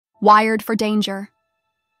Wired for danger.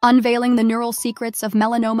 Unveiling the neural secrets of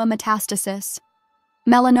melanoma metastasis.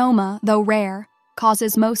 Melanoma, though rare,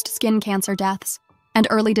 causes most skin cancer deaths, and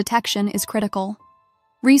early detection is critical.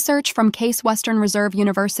 Research from Case Western Reserve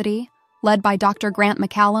University, led by Dr. Grant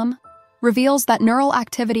McCallum, reveals that neural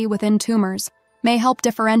activity within tumors may help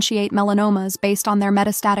differentiate melanomas based on their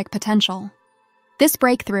metastatic potential. This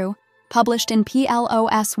breakthrough, published in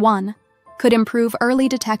PLOS ONE, could improve early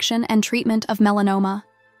detection and treatment of melanoma.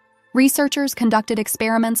 Researchers conducted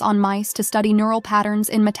experiments on mice to study neural patterns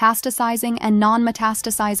in metastasizing and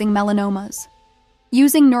non-metastasizing melanomas.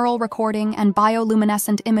 Using neural recording and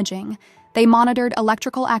bioluminescent imaging, they monitored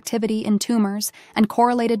electrical activity in tumors and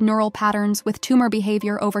correlated neural patterns with tumor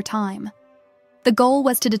behavior over time. The goal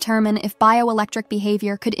was to determine if bioelectric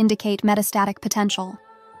behavior could indicate metastatic potential.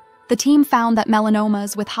 The team found that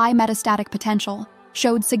melanomas with high metastatic potential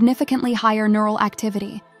showed significantly higher neural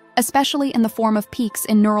activity, especially in the form of peaks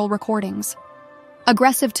in neural recordings.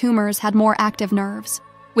 Aggressive tumors had more active nerves,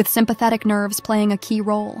 with sympathetic nerves playing a key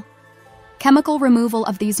role. Chemical removal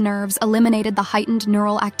of these nerves eliminated the heightened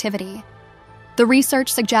neural activity. The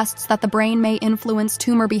research suggests that the brain may influence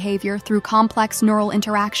tumor behavior through complex neural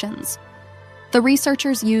interactions. The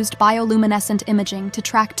researchers used bioluminescent imaging to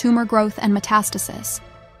track tumor growth and metastasis,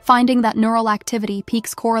 finding that neural activity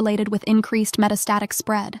peaks correlated with increased metastatic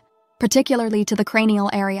spread, particularly to the cranial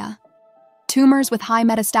area. Tumors with high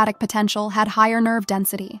metastatic potential had higher nerve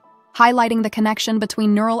density, highlighting the connection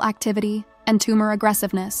between neural activity and tumor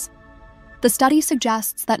aggressiveness. The study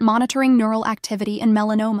suggests that monitoring neural activity in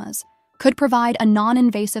melanomas could provide a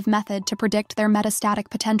non-invasive method to predict their metastatic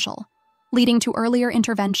potential, leading to earlier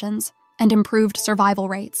interventions and improved survival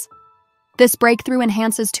rates. This breakthrough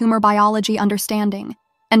enhances tumor biology understanding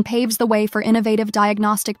and paves the way for innovative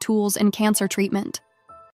diagnostic tools in cancer treatment.